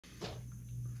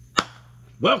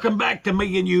Welcome back to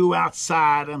me and you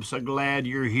outside. I'm so glad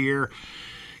you're here.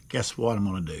 Guess what I'm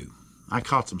going to do? I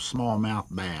caught some smallmouth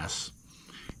bass,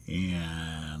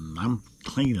 and I'm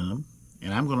cleaning them,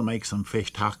 and I'm going to make some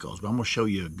fish tacos. But I'm going to show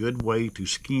you a good way to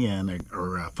skin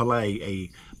or fillet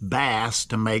a bass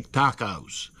to make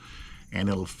tacos. And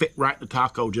it'll fit right in the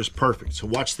taco just perfect. So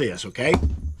watch this, okay?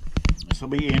 This will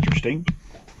be interesting.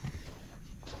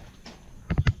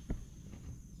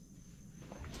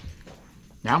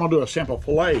 Now I'm going to do a simple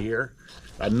fillet here,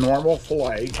 a normal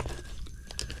fillet.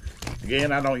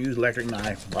 Again, I don't use electric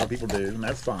knife. A lot of people do, and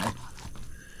that's fine.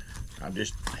 I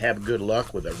just have good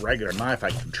luck with a regular knife. I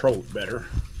control it better.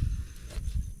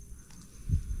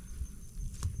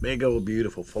 Big old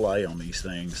beautiful fillet on these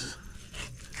things.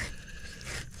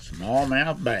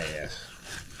 Smallmouth bass.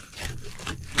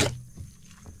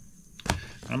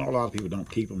 I know a lot of people don't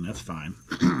keep them. That's fine.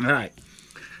 All right.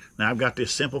 Now I've got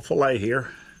this simple fillet here.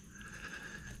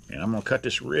 And I'm going to cut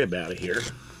this rib out of here.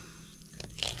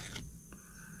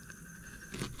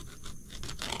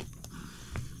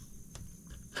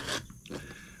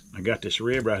 I got this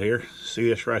rib right here. See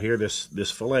this right here,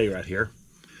 this fillet right here.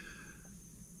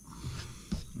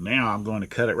 Now I'm going to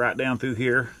cut it right down through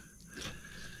here.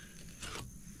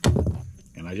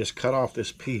 And I just cut off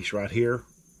this piece right here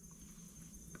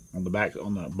on the back,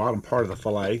 on the bottom part of the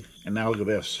fillet. And now look at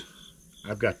this.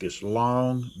 I've got this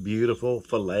long, beautiful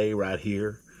fillet right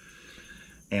here.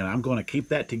 And I'm going to keep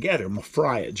that together. I'm going to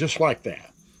fry it just like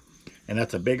that. And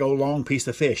that's a big old long piece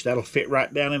of fish. That'll fit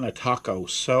right down in a taco.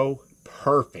 So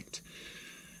perfect.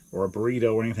 Or a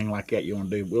burrito or anything like that you want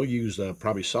to do. We'll use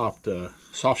probably soft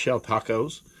shell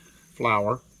tacos,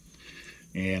 flour.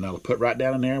 And I'll put right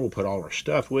down in there. We'll put all our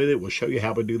stuff with it. We'll show you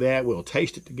how we do that. We'll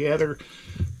taste it together.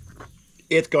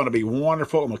 It's going to be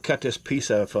wonderful. I'm going to cut this piece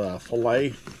of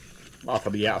fillet off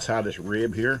of the outside of this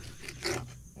rib here.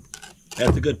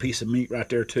 That's a good piece of meat right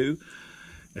there too.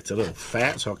 It's a little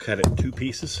fat, so I'll cut it in two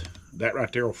pieces. That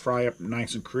right there will fry up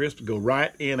nice and crisp. Go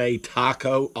right in a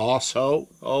taco also.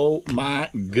 Oh my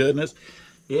goodness.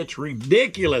 It's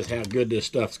ridiculous how good this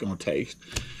stuff's going to taste.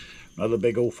 Another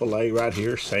big old fillet right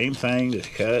here. Same thing,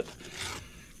 just cut it.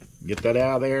 Get that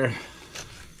out of there.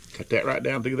 Cut that right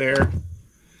down through there.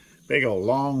 Big old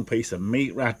long piece of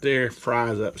meat right there.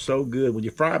 Fries up so good. When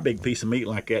you fry a big piece of meat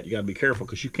like that, you got to be careful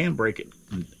because you can break it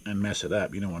and mess it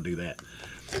up. You don't want to do that.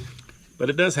 But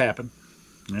it does happen.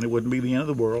 And it wouldn't be the end of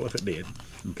the world if it did.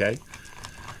 Okay?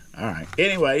 All right.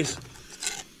 Anyways,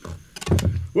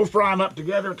 we'll fry them up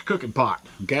together at the cooking pot.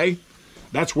 Okay?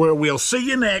 That's where we'll see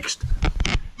you next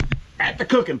at the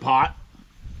cooking pot.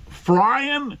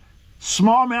 Frying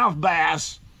smallmouth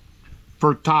bass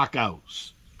for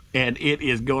tacos. And it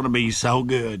is going to be so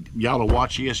good. Y'all will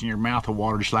watch this and your mouth will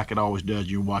water just like it always does.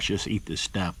 You'll watch us eat this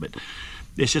stuff. But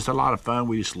it's just a lot of fun.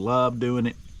 We just love doing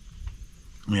it.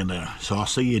 And so I'll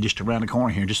see you just around the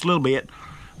corner here in just a little bit.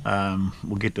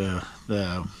 We'll get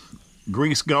the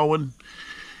grease going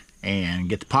and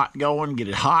get the pot going. Get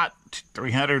it hot,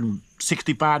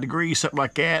 365 degrees, something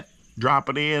like that. Drop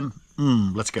it in.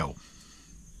 Let's go.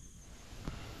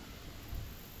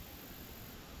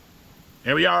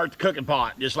 Here we are at the cooking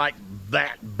pot, just like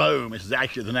that. Boom. This is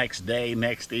actually the next day,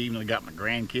 next evening. I got my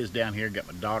grandkids down here,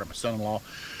 got my daughter, my son-in-law.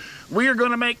 We are going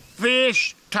to make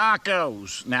fish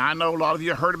tacos. Now, I know a lot of you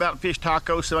have heard about fish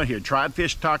tacos. Some of you have tried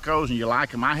fish tacos and you like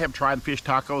them. I have tried fish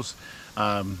tacos.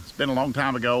 It's been a long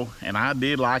time ago, and I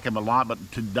did like them a lot.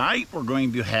 But tonight, we're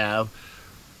going to have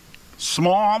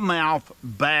smallmouth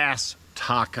bass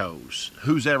tacos.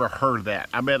 Who's ever heard of that?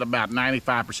 I bet about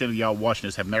 95% of y'all watching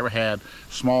this have never had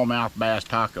smallmouth bass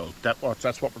tacos.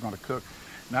 That's what we're going to cook.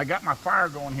 Now I got my fire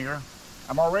going here.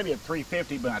 I'm already at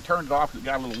 350, but I turned it off because it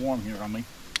got a little warm here on me.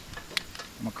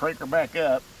 I'm going to crank her back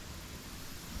up.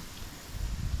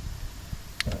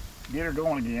 Get her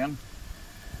going again.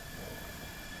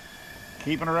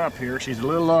 Keeping her up here. She's a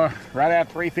little right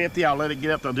at 350. I'll let it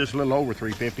get up to just a little over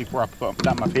 350 before I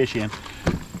put my fish in.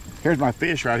 Here's my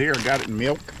fish right here. I got it in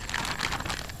milk.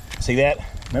 See that?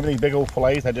 Remember these big old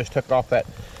fillets I just took off that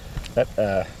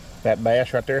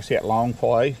bass right there? See that long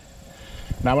fillet?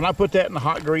 Now when I put that in the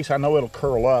hot grease, I know it'll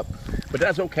curl up, but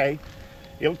that's okay.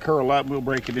 It'll curl up. We'll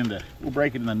break it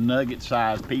into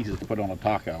nugget-sized pieces to put on a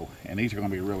taco, and these are going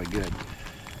to be really good.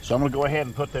 So I'm going to go ahead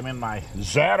and put them in my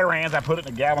Zatarans. I put it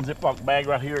in a gallon Ziploc bag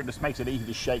right here. It just makes it easy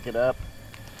to shake it up.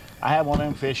 I have one of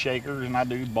them fish shakers, and I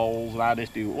do bowls, and I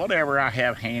just do whatever I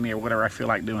have handy or whatever I feel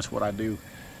like doing is what I do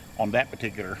on that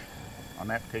particular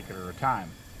time.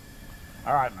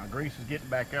 All right, my grease is getting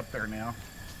back up there now.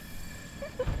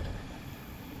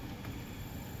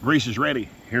 Grease is ready.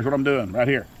 Here's what I'm doing right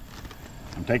here.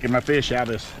 I'm taking my fish out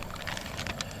of this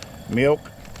milk.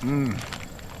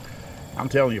 I'm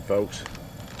telling you, folks,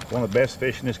 one of the best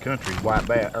fish in this country is white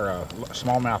bass, or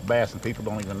smallmouth bass, and people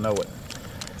don't even know it.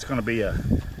 It's going to be a,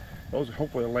 those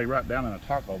hopefully they'll lay right down in a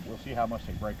taco. We'll see how much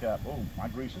they break up. Oh, my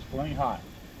grease is plenty hot.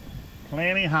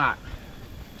 Plenty hot.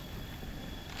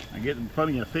 I get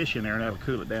plenty of fish in there and that'll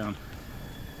cool it down.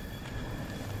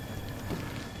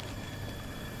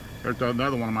 There's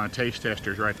another one of my taste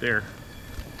testers right there.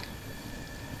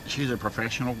 She's a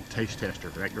professional taste tester,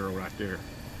 that girl right there.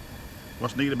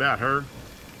 What's neat about her,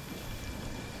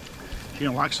 she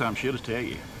don't like something, she'll just tell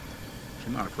you.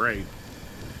 She's not afraid.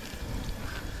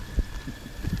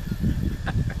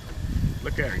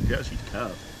 Look at her, does she's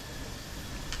tough.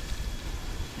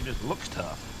 She just looks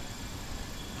tough.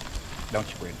 Don't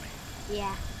you, Brittany?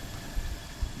 Yeah.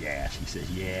 Yeah, she says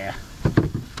yeah.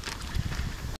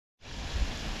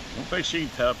 Don't think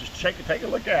she's tough, just take a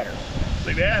look at her.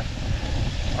 See that?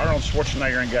 Arnold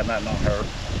Schwarzenegger ain't got nothing on her.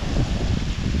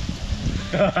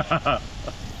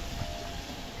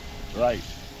 Right.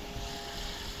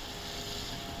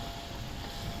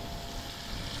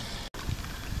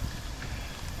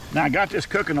 Now I got this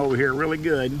cooking over here really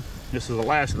good. This is the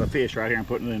last of the fish right here. I'm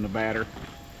putting it in the batter.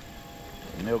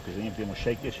 The milk is empty. I'm gonna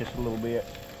shake this just a little bit.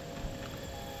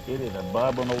 It is a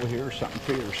bubbling over here, something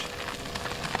fierce.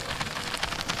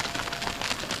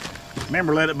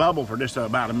 Remember, let it bubble for just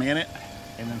about a minute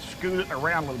and then scoot it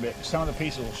around a little bit. Some of the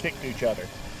pieces will stick to each other.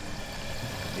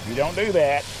 If you don't do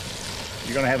that,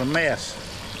 you're gonna have a mess.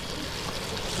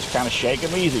 Just kind of shake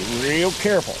them easy, real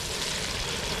careful.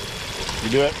 You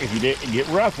do it, if you get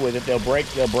rough with it, they'll break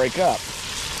up.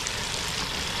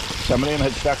 Some of them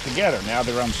had stuck together. Now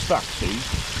they're unstuck, see?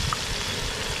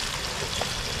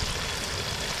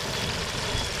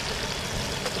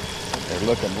 They're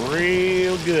looking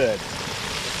real good.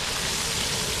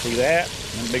 See that?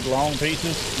 Them big long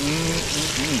pieces?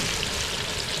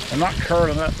 They're not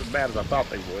curling up as bad as I thought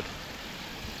they would.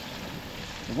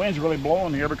 The wind's really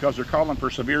blowing here because they're calling for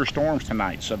severe storms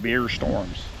tonight. Severe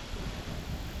storms.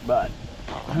 But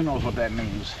who knows what that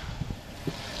means.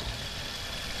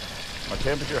 My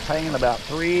temperature's hanging about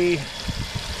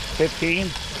 315,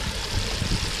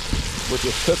 which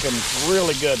is cooking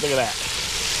really good. Look at that.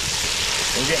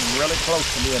 We're getting really close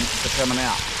to coming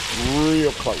out.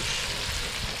 Real close.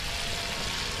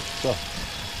 So,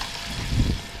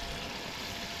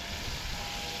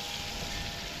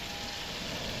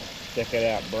 check it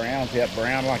out. Brown, if you have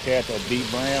brown like that, that deep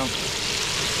brown,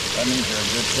 that means they're in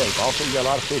good shape. Also, you got a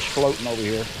lot of fish floating over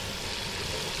here.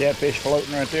 See that fish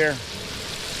floating right there?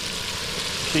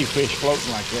 See fish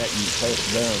floating like that, and you say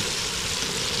it's done.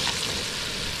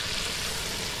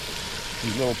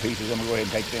 These little pieces, I'm gonna go ahead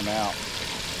and take them out.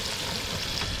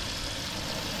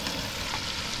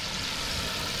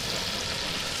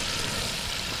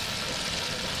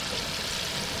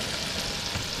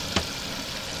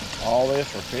 All this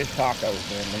for fish tacos,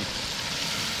 Bentley.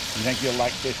 You think you'll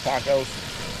like fish tacos?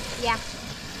 Yeah.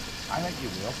 I think you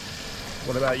will.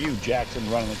 What about you, Jackson,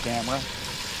 running the camera?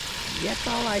 Yes,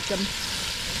 I like them.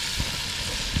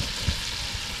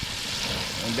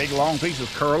 And big long pieces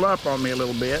curl up on me a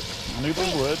little bit. I knew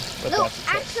they would, but No, that's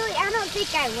okay. actually, I don't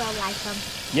think I will like them.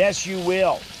 Yes, you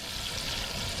will.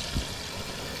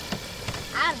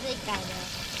 I think I will.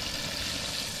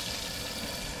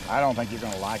 I don't think you're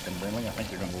going to like them, Brinley. I think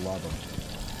you're going to love them.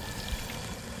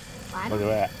 I Look at don't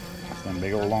that. know. Some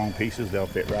big old long pieces. They'll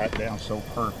fit right down so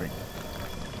perfect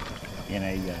in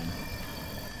a.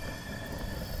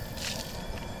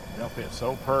 They'll fit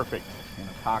so perfect in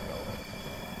a taco.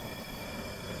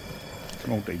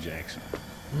 Won't they, Jackson?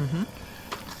 Mm-hmm.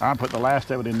 I'll put the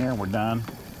last of it in there and we're done.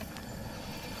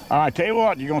 All right, tell you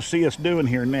what, you're going to see us doing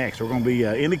here next. We're going to be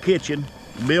in the kitchen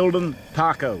building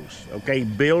tacos. Okay,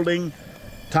 building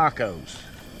tacos.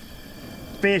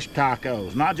 Fish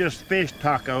tacos. Not just fish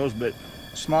tacos, but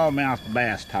smallmouth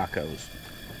bass tacos.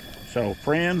 So,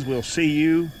 friends, we'll see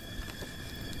you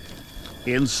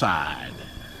inside.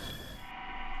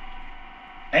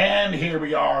 And here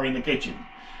we are in the kitchen.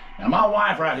 Now, my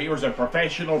wife right here is a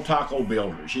professional taco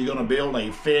builder. She's going to build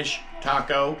a fish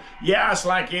taco. Yeah, it's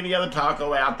like any other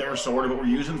taco out there, sort of, but we're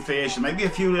using fish and maybe a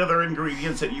few other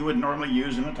ingredients that you would normally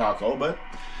use in a taco, but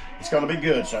it's going to be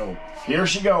good. So here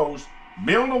she goes.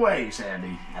 Build away,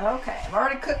 Sandy. Okay, I've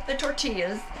already cooked the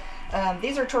tortillas.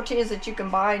 These are tortillas that you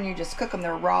can buy and you just cook them.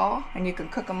 They're raw and you can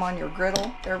cook them on your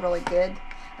griddle. They're really good.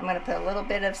 I'm going to put a little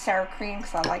bit of sour cream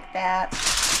because I like that.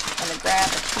 I'm going to grab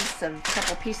a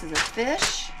couple pieces of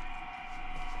fish.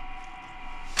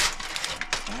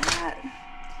 That.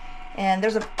 And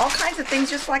there's all kinds of things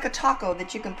just like a taco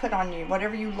that you can put on you,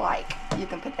 whatever you like. You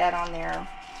can put that on there.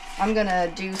 I'm going to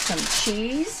do some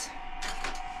cheese.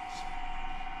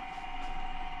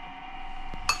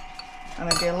 I'm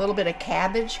going to do a little bit of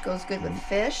cabbage. Goes good with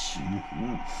fish.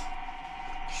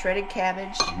 Shredded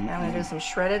cabbage. Now I'm going to do some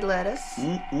shredded lettuce.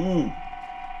 I'm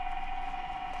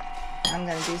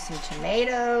going to do some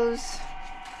tomatoes.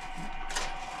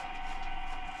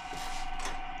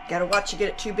 Gotta watch you get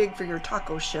it too big for your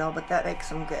taco shell, but that makes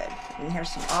them good. And here's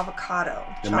some avocado.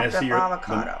 Chopped up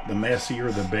avocado. The messier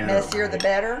the better. Messier the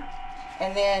better.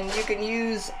 And then you can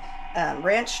use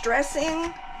ranch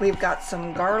dressing. We've got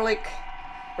some garlic,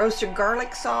 roasted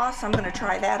garlic sauce. I'm gonna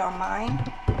try that on mine.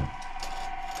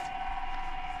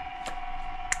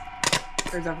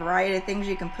 There's a variety of things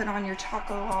you can put on your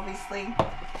taco, obviously.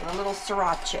 And a little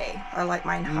sriracha. I like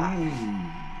mine hot.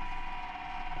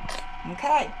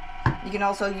 Okay. You can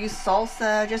also use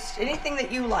salsa, just anything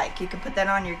that you like. You can put that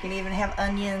on. You can even have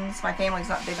onions. My family's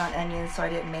not big on onions, so I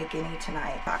didn't make any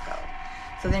tonight. Taco.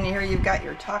 So then here you've got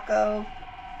your taco.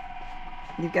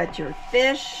 You've got your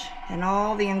fish and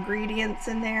all the ingredients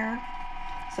in there.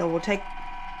 So we'll take,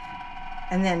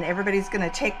 and then everybody's going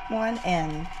to take one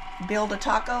and build a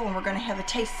taco, and we're going to have a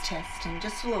taste test in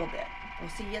just a little bit.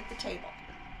 We'll see you at the table.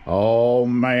 Oh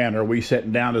man, are we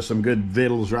sitting down to some good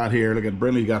vittles right here? Look at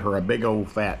Brinley got her a big old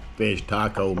fat fish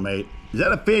taco, mate. Is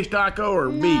that a fish taco or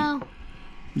meat?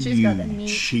 She's got the meat.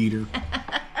 Cheater.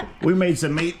 We made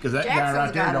some meat because that guy Jackson's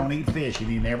right there got 'em. don't eat fish, and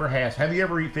he never has. Have you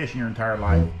ever eaten fish in your entire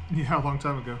life? Yeah, a long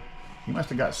time ago. He must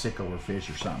have got sick over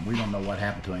fish or something. We don't know what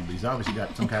happened to him, but he's obviously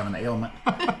got some kind of an ailment.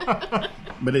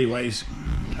 But anyways,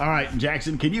 all right,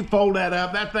 Jackson, can you fold that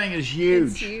up? That thing is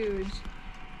huge. It's huge.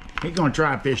 He's going to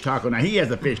try a fish taco. Now, he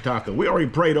has a fish taco. We already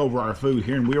prayed over our food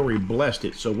here, and we already blessed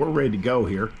it, so we're ready to go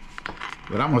here.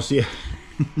 But I'm going to see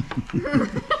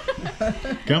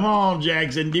Come on,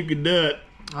 Jackson. You can do it.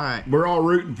 All right. We're all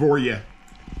rooting for you.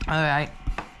 All right.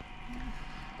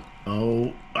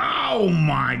 Oh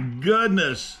my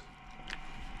goodness.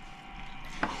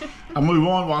 I'll move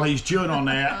on while he's chewing on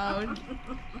that. Oh,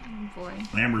 boy.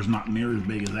 Amber's not near as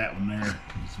big as that one there.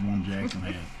 It's the one Jackson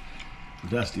had. But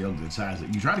that's still a good size.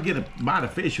 You tried to get a bite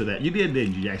of fish with that. You did,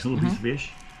 didn't you, Jackson? A little piece of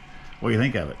fish. What do you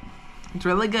think of it? It's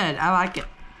really good. I like it.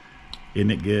 Isn't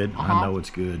it good? I know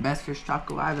it's good. Best fish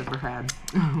taco I've ever had.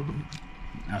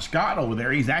 Now, Scott over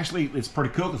there, he's actually, it's pretty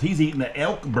cool because he's eating the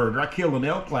elk burger. I killed an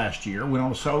elk last year. Went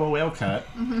on a solo elk hunt.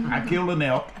 I killed an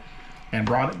elk and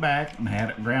brought it back and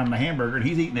had it ground in the hamburger. And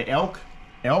he's eating the elk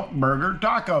burger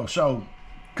taco. So,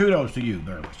 kudos to you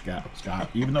there, Scott.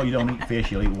 Even though you don't eat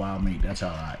fish, you'll eat wild meat. That's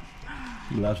all right.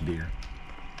 He loves deer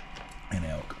and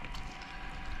elk.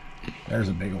 There's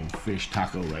a big old fish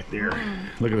taco right there.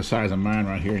 Look at the size of mine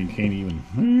right here. You can't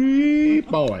even.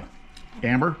 Boy.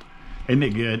 Amber, isn't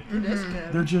it good? It is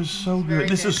good. They're just so good.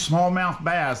 This is smallmouth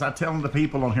bass. I tell the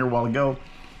people on here a while ago,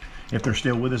 if they're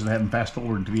still with us and haven't fast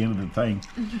forwarded to the end of the thing,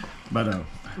 but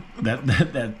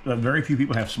very few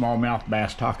people have smallmouth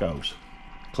bass tacos,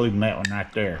 including that one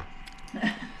right there.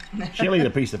 She'll eat a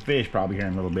piece of fish probably here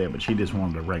in a little bit, but she just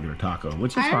wanted a regular taco,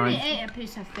 which is I fine. already ate a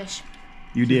piece of fish.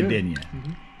 You did, didn't you?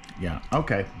 Yeah.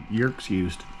 Okay. You're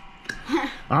excused.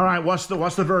 All right. What's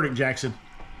the verdict, Jackson?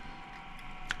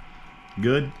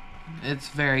 Good. It's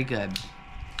very good.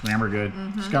 Amber, good.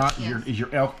 Scott, is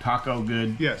your elk taco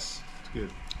good? Yes, it's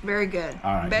good. Very good.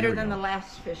 All right, Better here we than go. the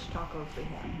last fish tacos we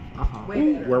had.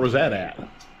 Way better. Where was that at?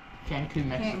 Cancun,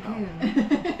 Mexico.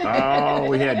 Oh,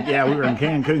 we were in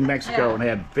Cancun, Mexico, and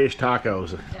had fish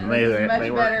tacos. And they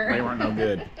weren't no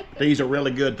good. These are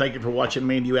really good. Thank you for watching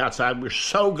me and you outside. We're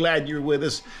so glad you're with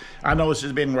us. I know this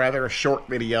has been rather a short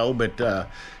video, but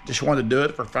just wanted to do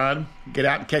it for fun. Get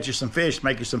out and catch you some fish,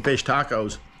 make you some fish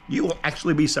tacos. You will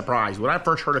actually be surprised. When I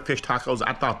first heard of fish tacos,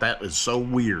 I thought that was so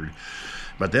weird.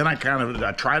 But then I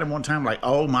tried them one time, like,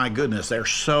 oh my goodness, they're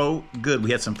so good.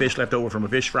 We had some fish left over from a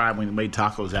fish fry and we made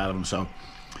tacos out of them. So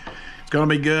it's going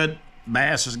to be good.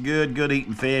 Bass is good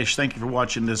eating fish. Thank you for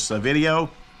watching this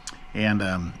video.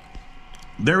 And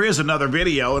there is another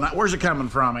video. And where's it coming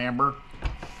from, Amber?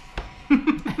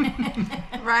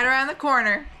 Right around the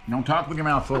corner. Don't talk with your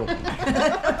mouth full.